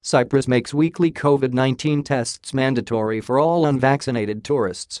Cyprus makes weekly COVID-19 tests mandatory for all unvaccinated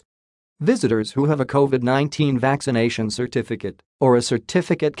tourists. Visitors who have a COVID-19 vaccination certificate or a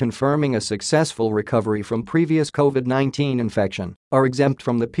certificate confirming a successful recovery from previous COVID-19 infection are exempt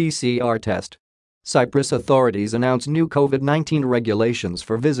from the PCR test. Cyprus authorities announce new COVID-19 regulations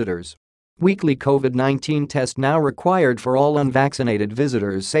for visitors. Weekly COVID-19 test now required for all unvaccinated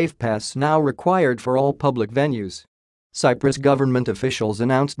visitors. SafePass now required for all public venues. Cyprus government officials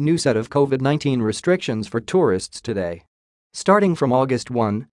announced new set of COVID-19 restrictions for tourists today. Starting from August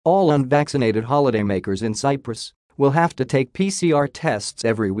 1, all unvaccinated holidaymakers in Cyprus will have to take PCR tests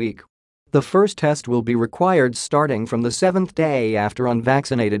every week. The first test will be required starting from the 7th day after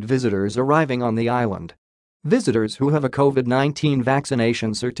unvaccinated visitors arriving on the island. Visitors who have a COVID-19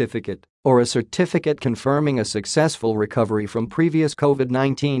 vaccination certificate or a certificate confirming a successful recovery from previous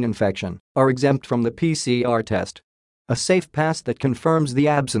COVID-19 infection are exempt from the PCR test. A SafePass that confirms the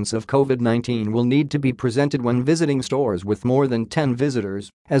absence of COVID-19 will need to be presented when visiting stores with more than 10 visitors,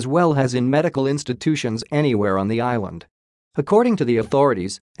 as well as in medical institutions anywhere on the island. According to the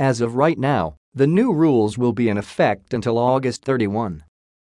authorities, as of right now, the new rules will be in effect until August 31.